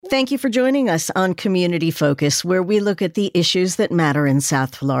Thank you for joining us on Community Focus, where we look at the issues that matter in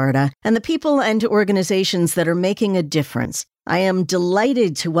South Florida and the people and organizations that are making a difference. I am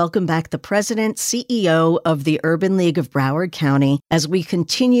delighted to welcome back the President, CEO of the Urban League of Broward County as we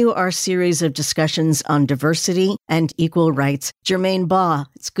continue our series of discussions on diversity and equal rights. Jermaine Baugh,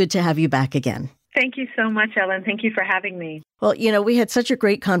 it's good to have you back again. Thank you so much, Ellen. Thank you for having me. Well, we had such a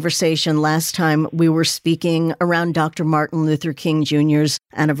great conversation last time we were speaking around Dr. Martin Luther King Jr.'s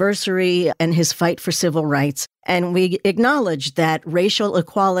anniversary and his fight for civil rights. And we acknowledged that racial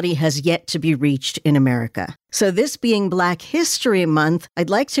equality has yet to be reached in America. So this being Black History Month, I'd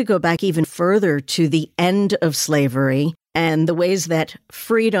like to go back even further to the end of slavery and the ways that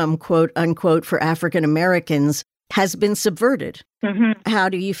freedom, quote unquote, for African Americans has been subverted. Mm-hmm. How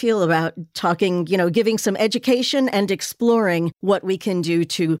do you feel about talking, giving some education and exploring what we can do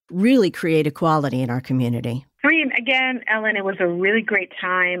to really create equality in our community? Again, Ellen, it was a really great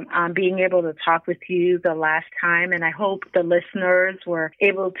time being able to talk with you the last time, and I hope the listeners were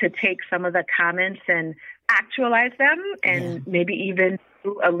able to take some of the comments and actualize them and maybe even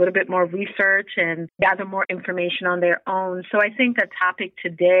do a little bit more research and gather more information on their own. So I think the topic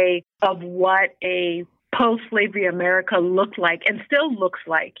today of what a post-slavery America looked like and still looks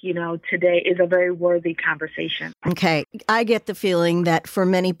like, today is a very worthy conversation. Okay. I get the feeling that for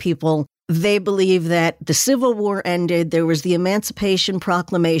many people, they believe that the Civil War ended, there was the Emancipation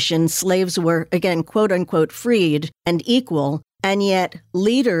Proclamation, slaves were, again, quote unquote, freed and equal. And yet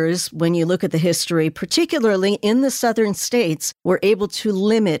leaders, when you look at the history, particularly in the southern states, were able to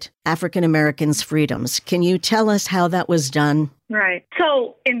limit African Americans' freedoms. Can you tell us how that was done? Right.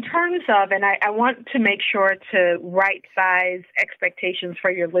 So in terms of, and I want to make sure to right-size expectations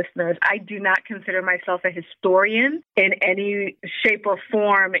for your listeners, I do not consider myself a historian in any shape or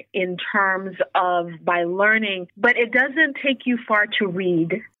form in terms of by learning, but it doesn't take you far to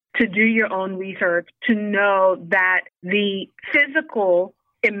read, to do your own research, to know that the physical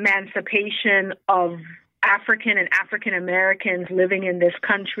emancipation of African and African Americans living in this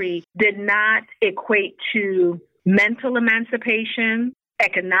country did not equate to mental emancipation,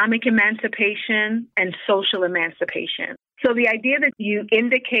 economic emancipation, and social emancipation. So the idea that you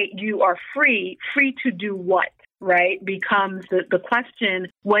indicate you are free to do what? Right, becomes the question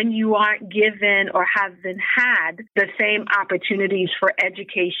when you aren't given or haven't had the same opportunities for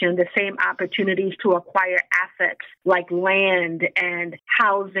education, the same opportunities to acquire assets like land and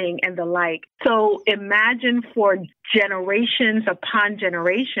housing and the like. So imagine for generations upon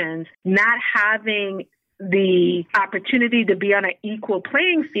generations not having the opportunity to be on an equal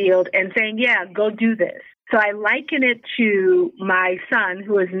playing field and saying, yeah, go do this. So I liken it to my son,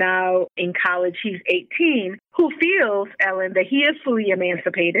 who is now in college. He's 18, who feels, Ellen, that he is fully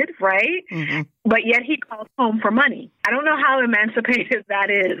emancipated, right? Mm-hmm. But yet he calls home for money. I don't know how emancipated that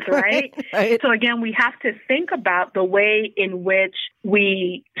is, right? Right. So again, we have to think about the way in which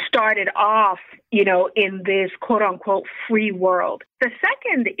we started off, in this quote unquote free world. The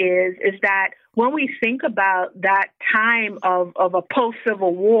second is that when we think about that time of a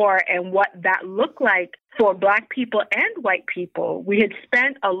post-Civil War and what that looked like for Black people and white people, we had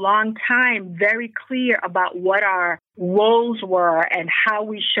spent a long time very clear about what our roles were and how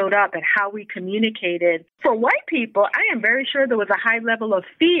we showed up and how we communicated. For white people, I am very sure there was a high level of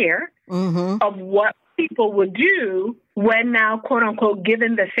fear of what people would do when now, quote unquote,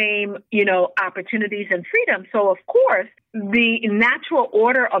 given the same, opportunities and freedom. So, of course, the natural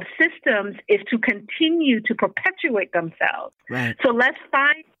order of systems is to continue to perpetuate themselves. Right. So let's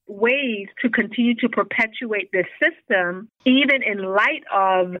find ways to continue to perpetuate this system, even in light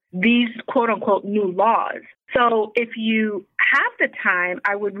of these quote unquote new laws. So if you have the time,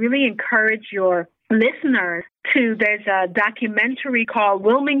 I would really encourage your listeners there's a documentary called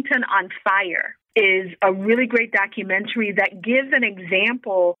Wilmington on Fire. Is a really great documentary that gives an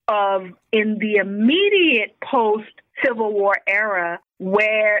example of in the immediate post-Civil War era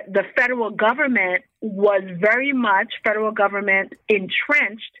where the federal government was very much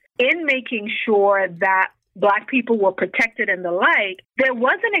entrenched in making sure that Black people were protected and the like. There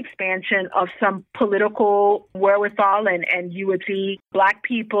was an expansion of some political wherewithal, and you would see Black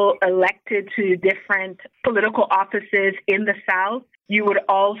people elected to different political offices in the South. You would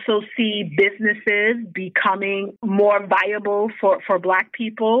also see businesses becoming more viable for Black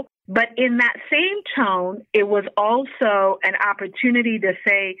people. But in that same tone, it was also an opportunity to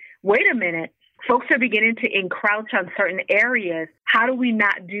say, wait a minute, folks are beginning to encroach on certain areas. How do we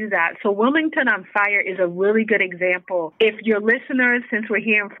not do that? So Wilmington on Fire is a really good example. If your listeners, since we're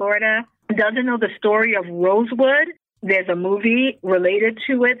here in Florida, doesn't know the story of Rosewood, There's a movie related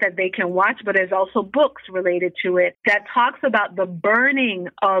to it that they can watch, but there's also books related to it that talks about the burning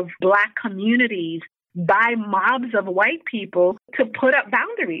of Black communities by mobs of white people to put up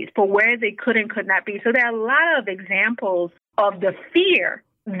boundaries for where they could and could not be. So there are a lot of examples of the fear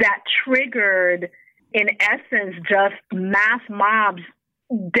that triggered, in essence, just mass mobs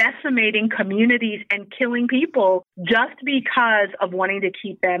decimating communities and killing people just because of wanting to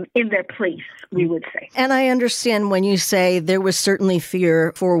keep them in their place, we would say. And I understand when you say there was certainly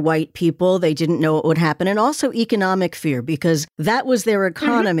fear for white people. They didn't know what would happen. And also economic fear, because that was their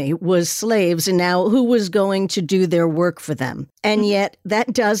economy, was slaves. And now who was going to do their work for them? And yet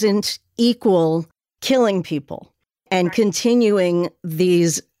that doesn't equal killing people and continuing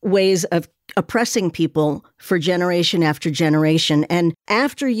these ways of oppressing people for generation after generation. And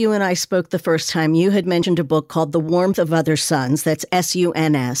after you and I spoke the first time, you had mentioned a book called The Warmth of Other Suns. That's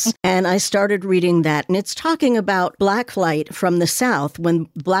SUNS. And I started reading that. And it's talking about Black flight from the South when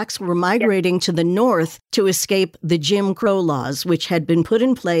Blacks were migrating to the North to escape the Jim Crow laws, which had been put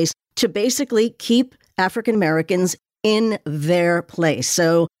in place to basically keep African Americans in their place.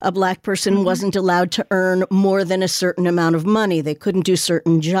 So a Black person wasn't allowed to earn more than a certain amount of money. They couldn't do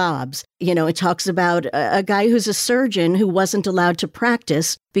certain jobs. You know, it talks about a guy who's a surgeon who wasn't allowed to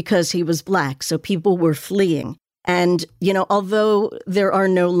practice because he was Black. So people were fleeing. And, you know, although there are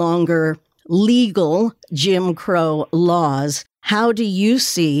no longer legal Jim Crow laws, how do you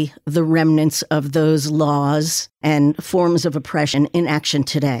see the remnants of those laws and forms of oppression in action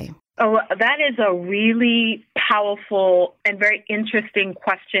today? Oh, that is a really powerful and very interesting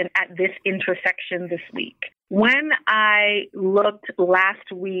question at this intersection this week. When I looked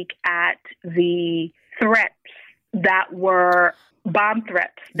last week at the threats that were bomb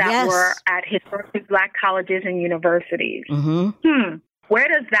threats that were at historically Black colleges and universities, where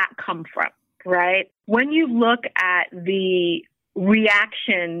does that come from, right? When you look at the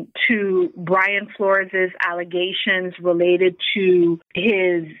reaction to Brian Flores' allegations related to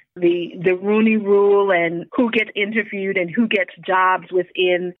the Rooney Rule and who gets interviewed and who gets jobs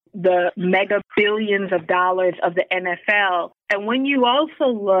within the mega billions of dollars of the NFL. And when you also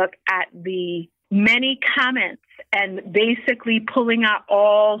look at the many comments and basically pulling out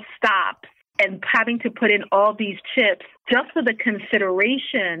all stops and having to put in all these chips just for the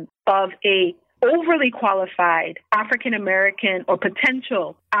consideration of a overly qualified African-American or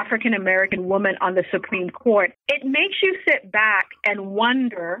potential African-American woman on the Supreme Court, it makes you sit back and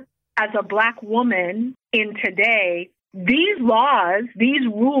wonder, as a Black woman in today, these laws, these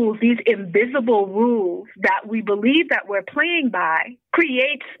rules, these invisible rules that we believe that we're playing by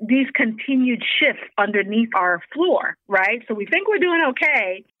creates these continued shifts underneath our floor, right? So we think we're doing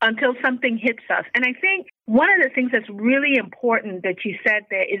okay until something hits us. And I think one of the things that's really important that you said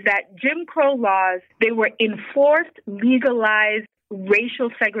there is that Jim Crow laws, they were enforced, legalized racial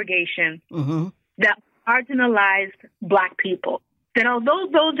segregation that marginalized Black people. Then although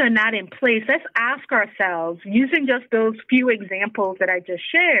those are not in place, let's ask ourselves, using just those few examples that I just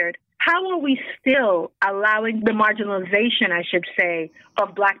shared, how are we still allowing the marginalization, I should say,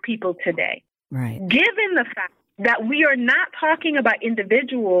 of Black people today? Right. Given the fact that we are not talking about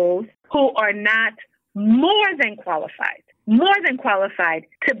individuals who are not more than qualified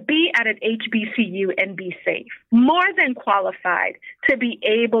to be at an HBCU and be safe, more than qualified to be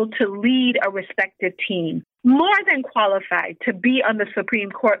able to lead a respective team, more than qualified to be on the Supreme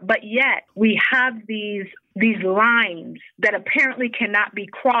Court, but yet we have these lines that apparently cannot be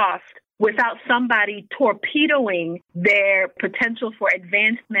crossed without somebody torpedoing their potential for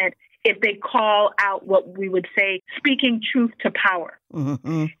advancement if they call out what we would say, speaking truth to power.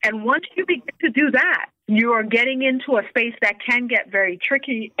 And once you begin to do that, you are getting into a space that can get very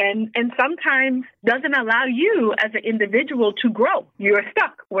tricky and sometimes doesn't allow you as an individual to grow. You're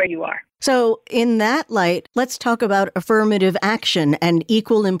stuck where you are. So in that light, let's talk about affirmative action and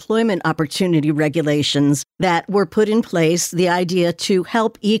equal employment opportunity regulations that were put in place, the idea to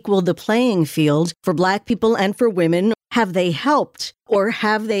help equal the playing field for Black people and for women. Have they helped, or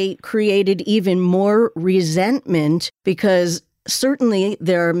have they created even more resentment? Because certainly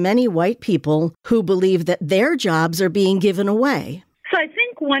there are many white people who believe that their jobs are being given away. So I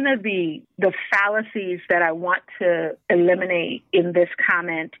think one of the fallacies that I want to eliminate in this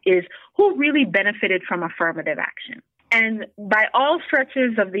comment is who really benefited from affirmative action. And by all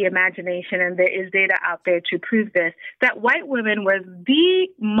stretches of the imagination, and there is data out there to prove this, that white women were the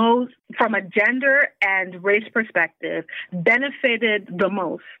most, from a gender and race perspective, benefited the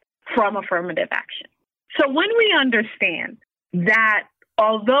most from affirmative action. So when we understand that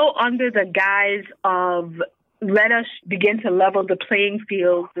although under the guise of let us begin to level the playing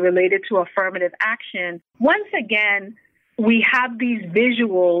field related to affirmative action, once again, we have these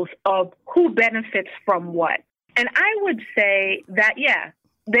visuals of who benefits from what. And I would say that, yeah,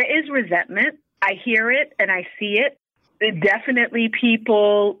 there is resentment. I hear it and I see it. Definitely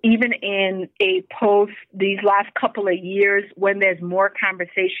people, even in a post these last couple of years, when there's more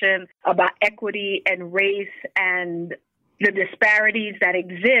conversation about equity and race and the disparities that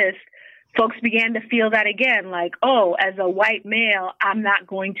exist, folks began to feel that again, like, oh, as a white male, I'm not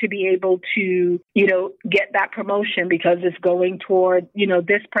going to be able to, get that promotion because it's going toward,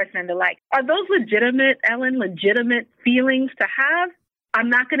 this person and the like. Are those legitimate, Ellen, legitimate feelings to have? I'm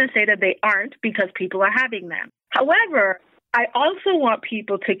not going to say that they aren't because people are having them. However, I also want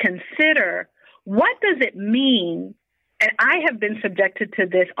people to consider, what does it mean? And I have been subjected to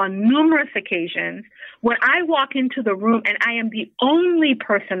this on numerous occasions when I walk into the room and I am the only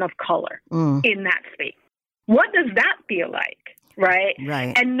person of color in that space. What does that feel like? Right?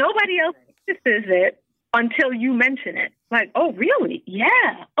 Right. And nobody else notices it until you mention it. Like, oh, really?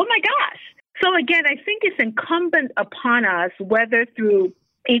 Yeah. Oh, my gosh. So again, I think it's incumbent upon us, whether through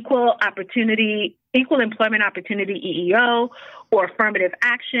equal employment opportunity EEO or affirmative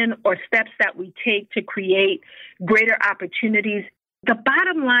action or steps that we take to create greater opportunities. The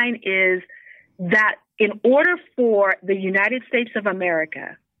bottom line is that in order for the United States of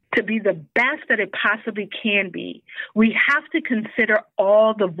America to be the best that it possibly can be, we have to consider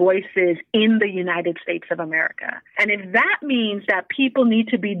all the voices in the United States of America. And if that means that people need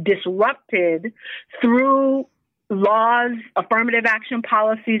to be disrupted through laws, affirmative action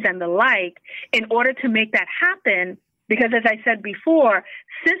policies, and the like, in order to make that happen, because as I said before,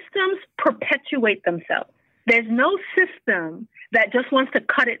 systems perpetuate themselves. There's no system that just wants to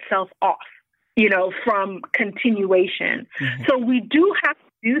cut itself off, from continuation. Mm-hmm. So we do have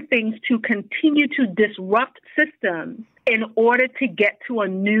to do things to continue to disrupt systems in order to get to a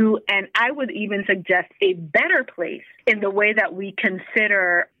new, and I would even suggest a better place in the way that we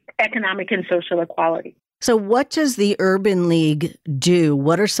consider economic and social equality. So what does the Urban League do?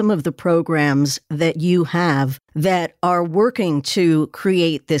 What are some of the programs that you have that are working to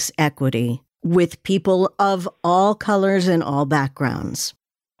create this equity with people of all colors and all backgrounds?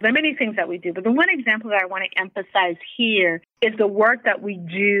 There are many things that we do, but the one example that I want to emphasize here is the work that we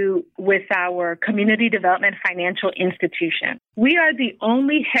do with our community development financial institution. We are the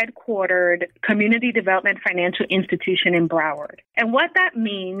only headquartered community development financial institution in Broward. And what that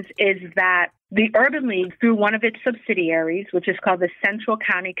means is that the Urban League, through one of its subsidiaries, which is called the Central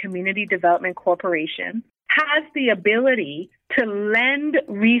County Community Development Corporation, has the ability to lend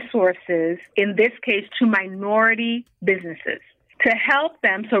resources, in this case, to minority businesses, to help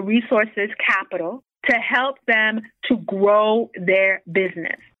them, so resources, capital, to help them to grow their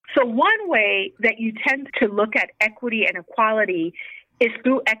business. So one way that you tend to look at equity and equality is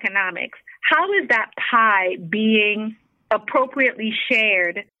through economics. How is that pie being appropriately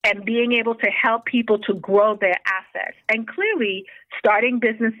shared and being able to help people to grow their assets? And clearly, starting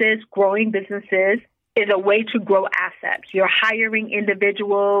businesses, growing businesses is a way to grow assets. You're hiring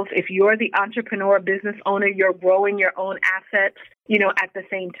individuals. If you're the entrepreneur, business owner, you're growing your own assets, at the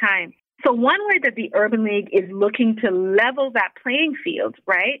same time. So one way that the Urban League is looking to level that playing field,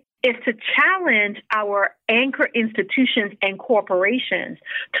 right, is to challenge our anchor institutions and corporations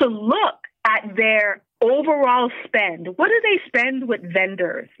to look at their overall spend. What do they spend with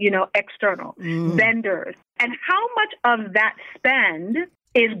vendors, external vendors? And how much of that spend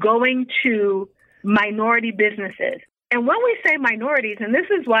is going to minority businesses? And when we say minorities, and this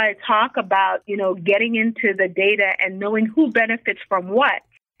is why I talk about, getting into the data and knowing who benefits from what,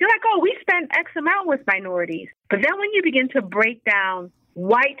 you're like, oh, we spend X amount with minorities. But then when you begin to break down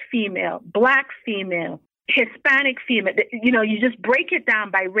white female, black female, Hispanic female, you just break it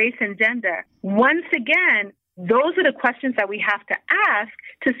down by race and gender. Once again, those are the questions that we have to ask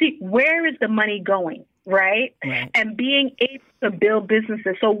to see where is the money going, right? And being able to build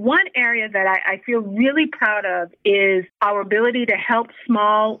businesses. So one area that I feel really proud of is our ability to help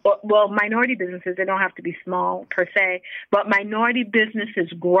minority businesses. They don't have to be small per se, but minority businesses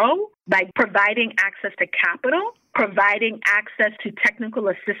grow by providing access to capital, providing access to technical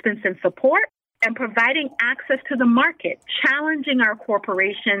assistance and support, and providing access to the market, challenging our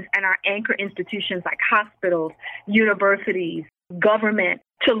corporations and our anchor institutions like hospitals, universities, government,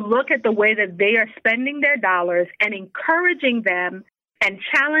 to look at the way that they are spending their dollars and encouraging them and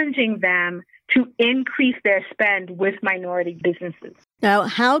challenging them to increase their spend with minority businesses. Now,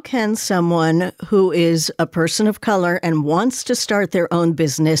 how can someone who is a person of color and wants to start their own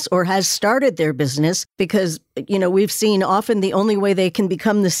business or has started their business, because, we've seen often the only way they can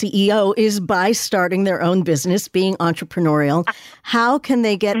become the CEO is by starting their own business, being entrepreneurial. How can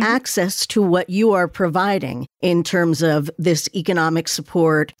they get access to what you are providing in terms of this economic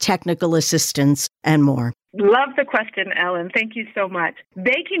support, technical assistance, and more? Love the question, Ellen. Thank you so much.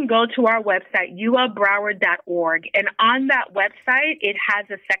 They can go to our website, ulbroward.org, and on that website, it has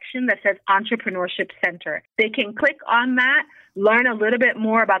a section that says Entrepreneurship Center. They can click on that, learn a little bit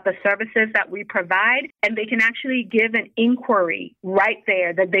more about the services that we provide, and they can actually give an inquiry right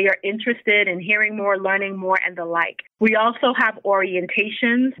there that they are interested in hearing more, learning more, and the like. We also have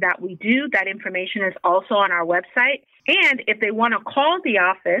orientations that we do. That information is also on our website. And if they want to call the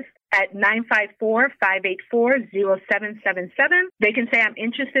office at 954-584-0777, they can say, I'm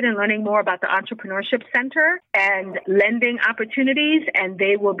interested in learning more about the Entrepreneurship Center and lending opportunities, and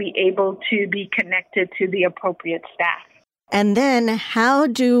they will be able to be connected to the appropriate staff. And then how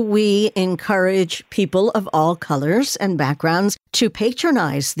do we encourage people of all colors and backgrounds to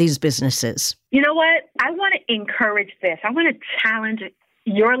patronize these businesses? You know what? I want to encourage this. I want to challenge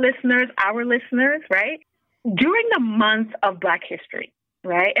your listeners, our listeners, right? During the month of Black History,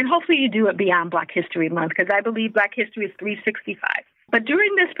 right? And hopefully you do it beyond Black History Month, because I believe Black History is 365. But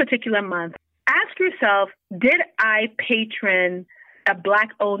during this particular month, ask yourself, did I patron a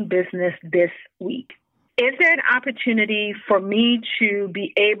Black-owned business this week? Is there an opportunity for me to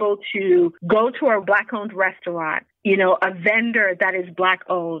be able to go to a Black-owned restaurant, a vendor that is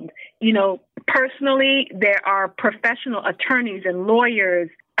Black-owned? Personally, there are professional attorneys and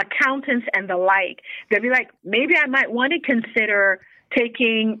lawyers, accountants, and the like. They'll be like, maybe I might want to consider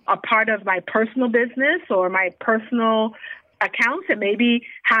taking a part of my personal business or my personal accounts and maybe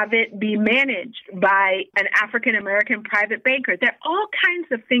have it be managed by an African-American private banker. There are all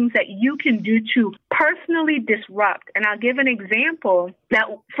kinds of things that you can do to personally disrupt. And I'll give an example that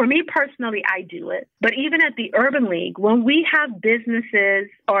for me personally, I do it. But even at the Urban League, when we have businesses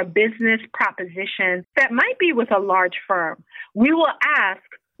or business propositions that might be with a large firm, we will ask,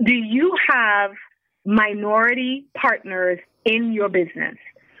 do you have minority partners in your business?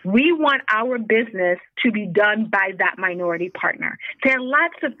 We want our business to be done by that minority partner. There are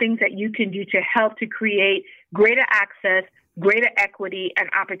lots of things that you can do to help to create greater access, greater equity, and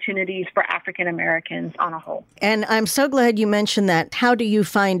opportunities for African Americans on a whole. And I'm so glad you mentioned that. How do you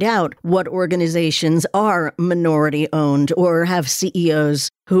find out what organizations are minority-owned or have CEOs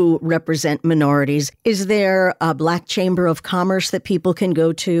who represent minorities? Is there a Black Chamber of Commerce that people can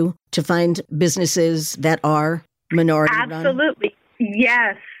go to find businesses that are minority-run? Absolutely.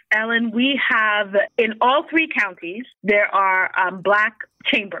 Yes, Ellen, we have in all 3 counties, there are Black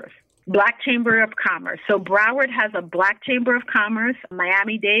chambers. Black Chamber of Commerce. So Broward has a Black Chamber of Commerce.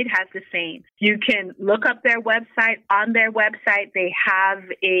 Miami-Dade has the same. You can look up their website. On their website, they have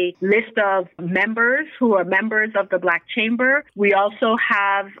a list of members who are members of the Black Chamber. We also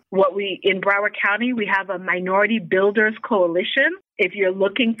have in Broward County, we have a Minority Builders Coalition. If you're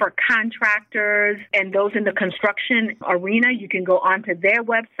looking for contractors and those in the construction arena, you can go onto their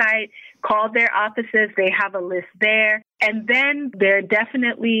website, call their offices. They have a list there. And then there are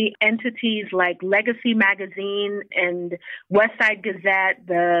definitely entities like Legacy Magazine and Westside Gazette,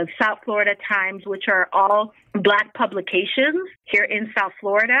 the South Florida Times, which are all Black publications here in South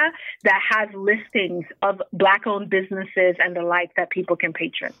Florida that has listings of Black-owned businesses and the like that people can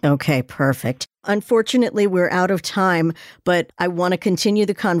patron. Okay, perfect. Unfortunately, we're out of time, but I want to continue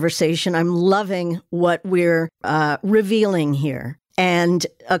the conversation. I'm loving what we're revealing here. And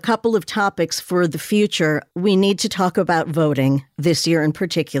a couple of topics for the future. We need to talk about voting this year in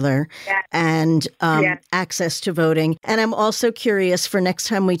particular, and access to voting. And I'm also curious for next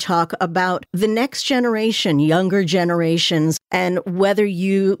time we talk about the next generation, younger generations, and whether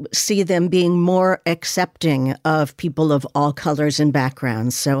you see them being more accepting of people of all colors and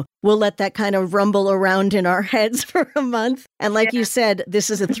backgrounds. So we'll let that kind of rumble around in our heads for a month. And like you said,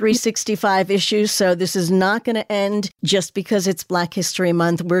 this is a 365 issue, so this is not going to end just because it's Black History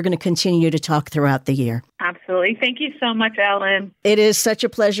Month. We're going to continue to talk throughout the year. Absolutely. Thank you so much, Ellen. It is such a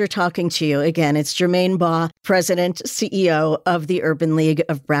pleasure talking to you. Again, it's Jermaine Baugh, President, CEO of the Urban League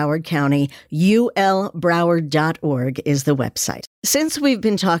of Broward County. ulbroward.org is the website. Since we've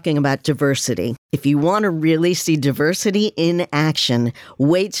been talking about diversity, if you want to really see diversity in action,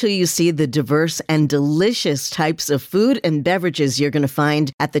 wait till till you see the diverse and delicious types of food and beverages you're going to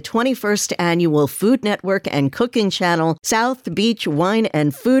find at the 21st Annual Food Network and Cooking Channel South Beach Wine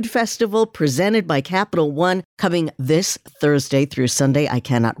and Food Festival, presented by Capital One, coming this Thursday through Sunday. I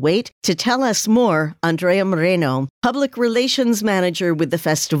cannot wait. To tell us more, Andrea Moreno, Public Relations Manager with the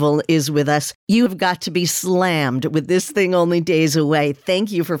festival, is with us. You've got to be slammed with this thing only days away.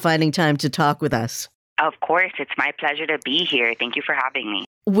 Thank you for finding time to talk with us. Of course, it's my pleasure to be here. Thank you for having me.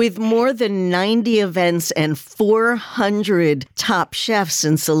 With more than 90 events and 400 top chefs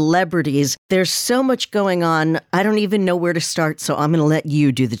and celebrities, there's so much going on. I don't even know where to start, so I'm going to let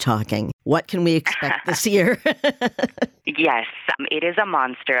you do the talking. What can we expect this year? Yes, it is a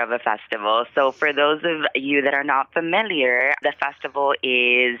monster of a festival. So for those of you that are not familiar, the festival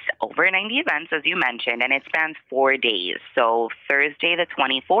is over 90 events, as you mentioned, and it spans 4 days. So Thursday the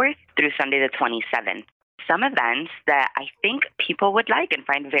 24th through Sunday the 27th. Some events that I think people would like and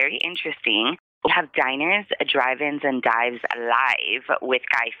find very interesting. We have diners, drive-ins, and dives live with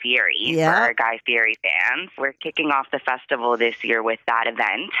Guy Fieri for our Guy Fieri fans. We're kicking off the festival this year with that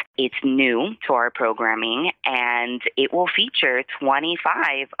event. It's new to our programming, and it will feature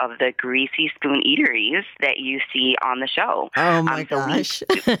 25 of the Greasy Spoon eateries that you see on the show. Oh, my gosh.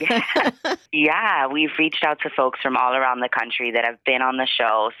 We've reached out to folks from all around the country that have been on the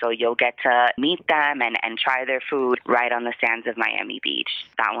show, so you'll get to meet them and try their food right on the sands of Miami Beach.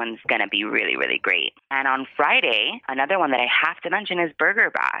 That one's going to be really, really great. And on Friday, another one that I have to mention is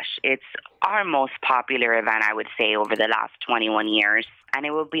Burger Bash. It's our most popular event, I would say, over the last 21 years. And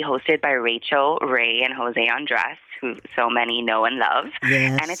it will be hosted by Rachel, Ray, and Jose Andres, who so many know and love.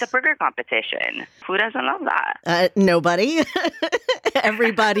 Yes. And it's a burger competition. Who doesn't love that? Nobody.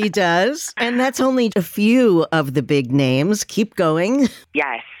 Everybody does. And that's only a few of the big names. Keep going.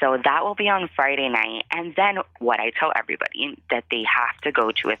 Yes, so that will be on Friday night. And then what I tell everybody that they have to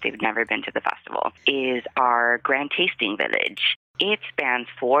go to if they've never been to the festival is our Grand Tasting Village. It spans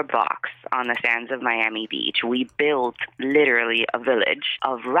 4 blocks on the sands of Miami Beach. We built literally a village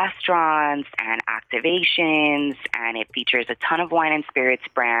of restaurants and activations, and it features a ton of wine and spirits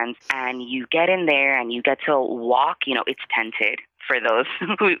brands. And you get in there and you get to walk, it's tented. For those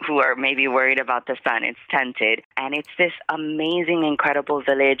who are maybe worried about the sun, it's tented. And it's this amazing, incredible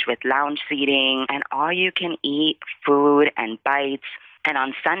village with lounge seating and all you can eat food and bites. And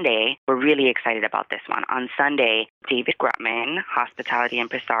on Sunday, we're really excited about this one. On Sunday, David Grutman, hospitality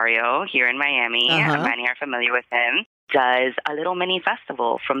impresario here in Miami, many are familiar with him, does a little mini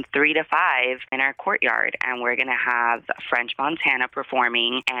festival from 3 to 5 in our courtyard. And we're going to have French Montana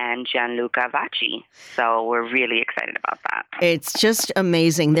performing and Gianluca Vacci. So we're really excited about that. It's just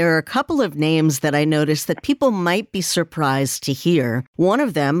amazing. There are a couple of names that I noticed that people might be surprised to hear. One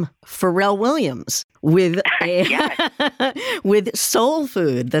of them, Pharrell Williams, with with soul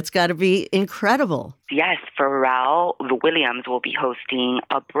food. That's got to be incredible. Yes, Pharrell Williams will be hosting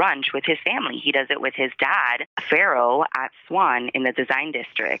a brunch with his family. He does it with his dad, Pharaoh, at Swan in the Design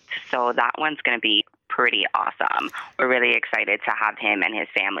District. So that one's going to be pretty awesome. We're really excited to have him and his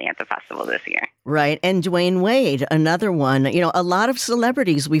family at the festival this year. Right. And Dwayne Wade, another one. A lot of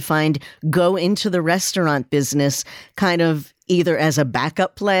celebrities we find go into the restaurant business kind of either as a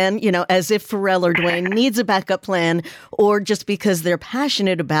backup plan, as if Pharrell or Dwayne needs a backup plan, or just because they're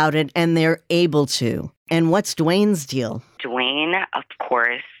passionate about it and they're able to. And what's Dwayne's deal? Dwayne, of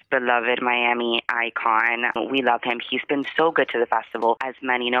course, beloved Miami icon. We love him. He's been so good to the festival. As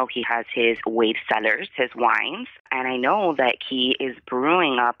many know, he has his Wade Cellars, his wines. And I know that he is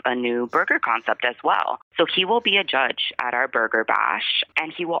brewing up a new burger concept as well. So he will be a judge at our Burger Bash.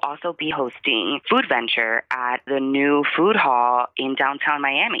 And he will also be hosting Food Venture at the new food hall in downtown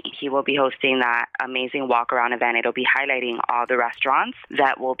Miami. He will be hosting that amazing walk-around event. It'll be highlighting all the restaurants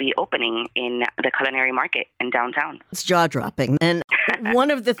that will be opening in the culinary market in downtown. It's jaw-dropping. And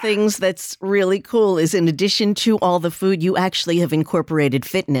one of the things that's really cool is in addition to all the food, you actually have incorporated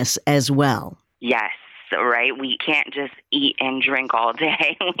fitness as well. Yes. Right? We can't just eat and drink all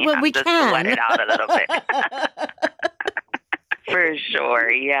day. We can sweat it out a little bit. For sure,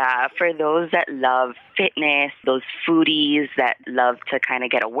 yeah. For those that love fitness, those foodies that love to kind of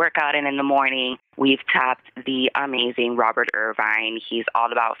get a workout in the morning, we've tapped the amazing Robert Irvine. He's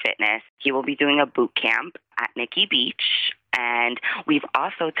all about fitness. He will be doing a boot camp at Nikki Beach. And we've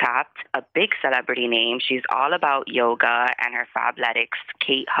also tapped a big celebrity name. She's all about yoga and her Fabletics,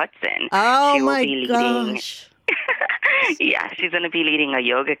 Kate Hudson. Oh, she will my be leading, gosh. Yeah, she's going to be leading a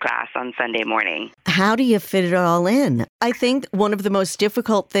yoga class on Sunday morning. How do you fit it all in? I think one of the most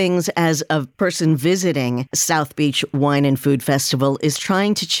difficult things as a person visiting South Beach Wine and Food Festival is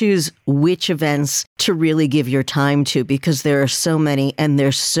trying to choose which events to really give your time to, because there are so many and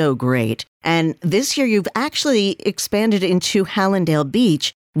they're so great. And this year you've actually expanded into Hallandale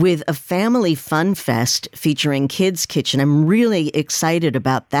Beach with a family fun fest featuring Kids Kitchen. I'm really excited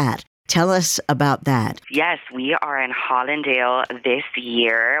about that. Tell us about that. Yes, we are in Hallandale this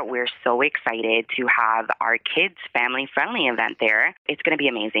year. We're so excited to have our kids' family-friendly event there. It's going to be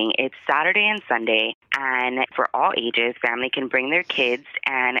amazing. It's Saturday and Sunday, and for all ages, family can bring their kids,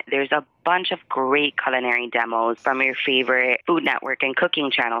 and there's a bunch of great culinary demos from your favorite Food Network and Cooking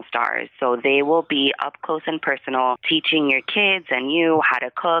Channel stars. So they will be up close and personal, teaching your kids and you how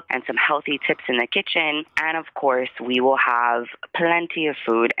to cook and some healthy tips in the kitchen. And of course, we will have plenty of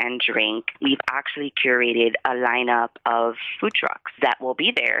food and drink. We've actually curated a lineup of food trucks that will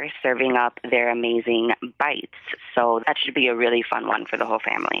be there serving up their amazing bites. So that should be a really fun one for the whole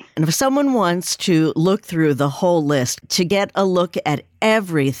family. And if someone wants to look through the whole list to get a look at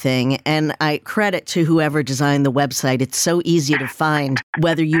everything, and I credit to whoever designed the website. It's so easy to find,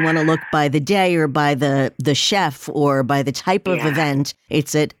 whether you want to look by the day or by the chef or by the type of event.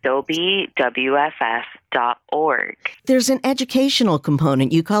 It's at WFF.org. There's an educational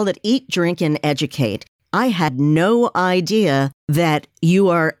component. You call it Eat, Drink, and Educate. I had no idea that you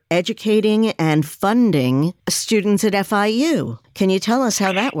are educating and funding students at FIU. Can you tell us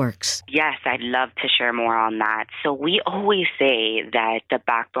how that works? Yes, I'd love to share more on that. So we always say that the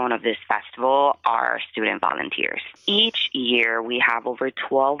backbone of this festival are student volunteers. Each year we have over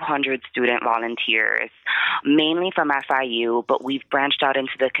 1,200 student volunteers, mainly from FIU, but we've branched out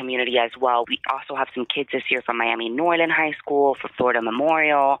into the community as well. We also have some kids this year from Miami Norland High School, for Florida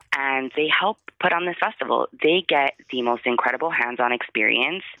Memorial, and they help put on this festival. They get the most incredible hands-on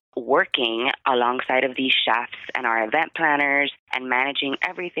experience working alongside of these chefs and our event planners and managing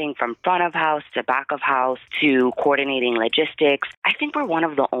everything from front of house to back of house to coordinating logistics. I think we're one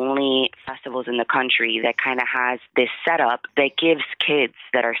of the only festivals in the country that kind of has this setup that gives kids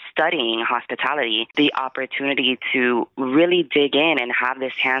that are studying hospitality the opportunity to really dig in and have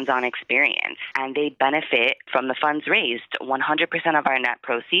this hands-on experience. And they benefit from the funds raised. 100% of our net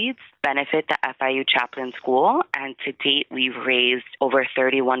proceeds benefit the FIU Chaplain School, and to date we've raised over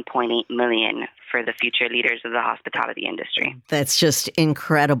 $31.8 million for the future leaders of the hospitality industry. That's just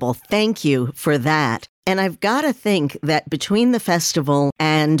incredible. Thank you for that. And I've got to think that between the festival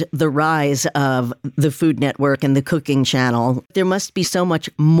and the rise of the Food Network and the Cooking Channel, there must be so much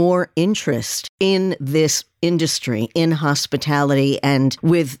more interest in this industry, in hospitality. And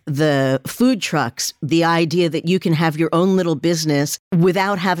with the food trucks, the idea that you can have your own little business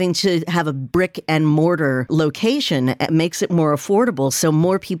without having to have a brick and mortar location makes it more affordable so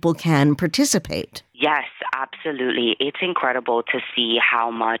more people can participate. Yes, absolutely. It's incredible to see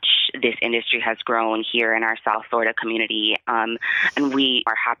how much this industry has grown here in our South Florida community. And we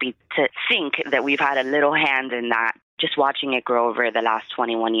are happy to think that we've had a little hand in that. Just watching it grow over the last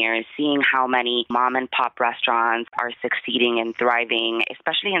 21 years, seeing how many mom and pop restaurants are succeeding and thriving,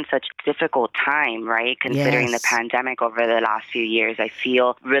 especially in such difficult time, right? Considering the pandemic over the last few years, I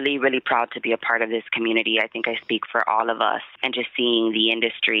feel really, really proud to be a part of this community. I think I speak for all of us, and just seeing the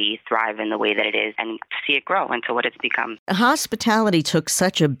industry thrive in the way that it is and see it grow into what it's become. Hospitality took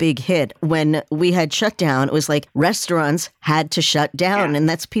such a big hit when we had shut down. It was like restaurants had to shut down, and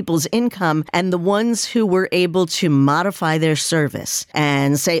that's people's income. And the ones who were able to modify their service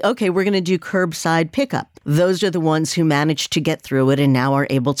and say, okay, we're going to do curbside pickup. Those are the ones who managed to get through it and now are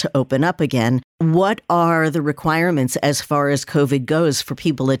able to open up again. What are the requirements as far as COVID goes for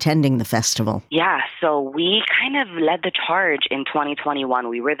people attending the festival? Yeah, so we kind of led the charge in 2021.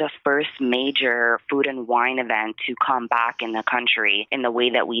 We were the first major food and wine event to come back in the country in the way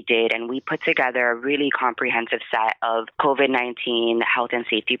that we did. And we put together a really comprehensive set of COVID-19 health and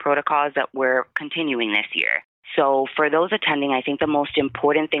safety protocols that we're continuing this year. So for those attending, I think the most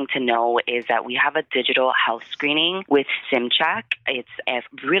important thing to know is that we have a digital health screening with SimCheck. It's a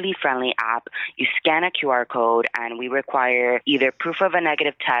really friendly app. You scan a QR code, and we require either proof of a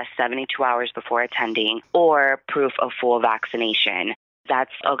negative test 72 hours before attending or proof of full vaccination.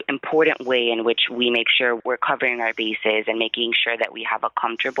 That's an important way in which we make sure we're covering our bases and making sure that we have a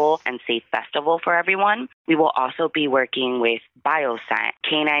comfortable and safe festival for everyone. We will also be working with BioScent,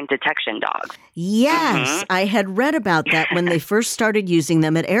 canine detection dogs. Yes, I had read about that when they first started using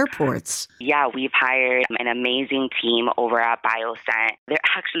them at airports. Yeah, we've hired an amazing team over at BioScent. They're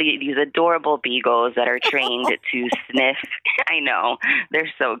actually these adorable beagles that are trained to sniff. I know,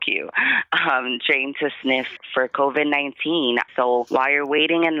 they're so cute. Trained to sniff for COVID-19. So while while you're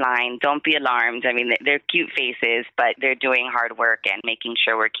waiting in line, don't be alarmed. I mean, they're cute faces, but they're doing hard work and making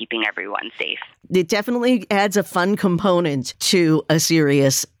sure we're keeping everyone safe. It definitely adds a fun component to a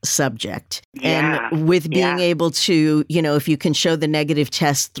serious subject. Yeah. And with being able to, if you can show the negative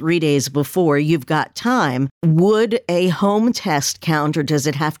test 3 days before, you've got time. Would a home test count, or does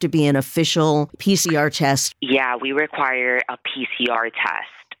it have to be an official PCR test? Yeah, we require a PCR test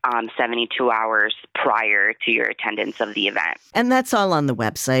 72 hours prior to your attendance of the event. And that's all on the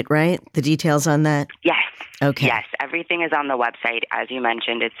website, right? The details on that? Yes. Okay. Yes, everything is on the website. As you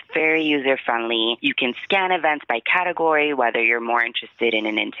mentioned, it's very user-friendly. You can scan events by category, whether you're more interested in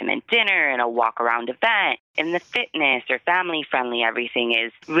an intimate dinner and a walk-around event. In the fitness or family-friendly, everything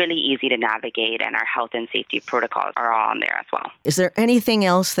is really easy to navigate, and our health and safety protocols are all on there as well. Is there anything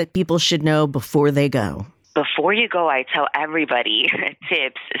else that people should know before they go? Before you go, I tell everybody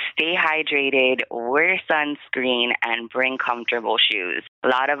tips: stay hydrated, wear sunscreen, and bring comfortable shoes. A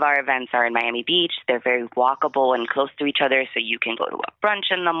lot of our events are in Miami Beach. They're very walkable and close to each other, so you can go to a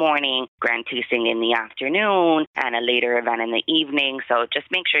brunch in the morning, grand tasting in the afternoon, and a later event in the evening. So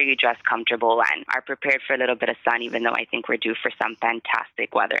just make sure you dress comfortable and are prepared for a little bit of sun, even though I think we're due for some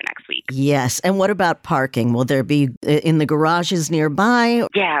fantastic weather next week. Yes. And what about parking? Will there be in the garages nearby?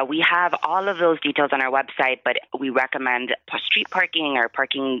 Yeah, we have all of those details on our website, but we recommend street parking or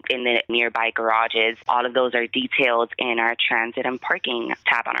parking in the nearby garages. All of those are detailed in our transit and parking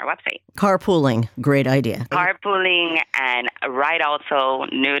tab on our website. Carpooling, great idea. Carpooling and Ride Also,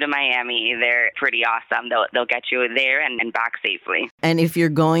 new to Miami. They're pretty awesome. They'll get you there and back safely. And if you're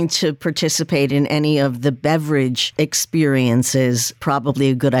going to participate in any of the beverage experiences,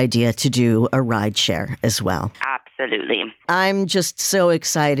 probably a good idea to do a ride share as well. Absolutely. I'm just so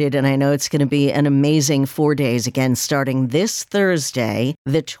excited, and I know it's going to be an amazing 4 days, again, starting this Thursday,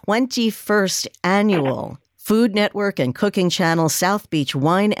 the 21st annual Food Network and Cooking Channel South Beach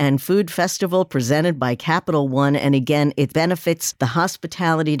Wine and Food Festival presented by Capital One. And again, it benefits the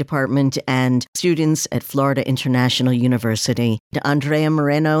hospitality department and students at Florida International University. Andrea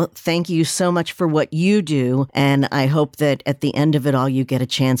Moreno, thank you so much for what you do. And I hope that at the end of it all, you get a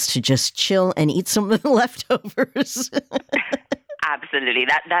chance to just chill and eat some of the leftovers. Absolutely.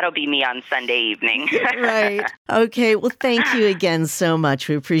 That'll be me on Sunday evening. Right. Okay. Well, thank you again so much.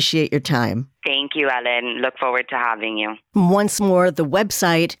 We appreciate your time. Thank you, Ellen. Look forward to having you. Once more, the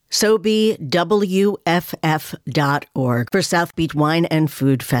website, SoBWFF.org for South Beach Wine and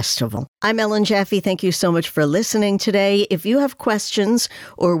Food Festival. I'm Ellen Jaffe. Thank you so much for listening today. If you have questions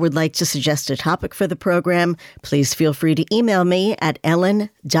or would like to suggest a topic for the program, please feel free to email me at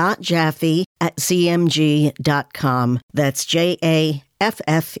ellen.jaffe@cmg.com. That's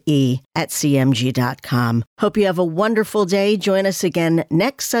JAFFE@cmg.com. Hope you have a wonderful day. Join us again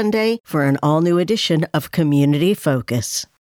next Sunday for an all-new edition of Community Focus.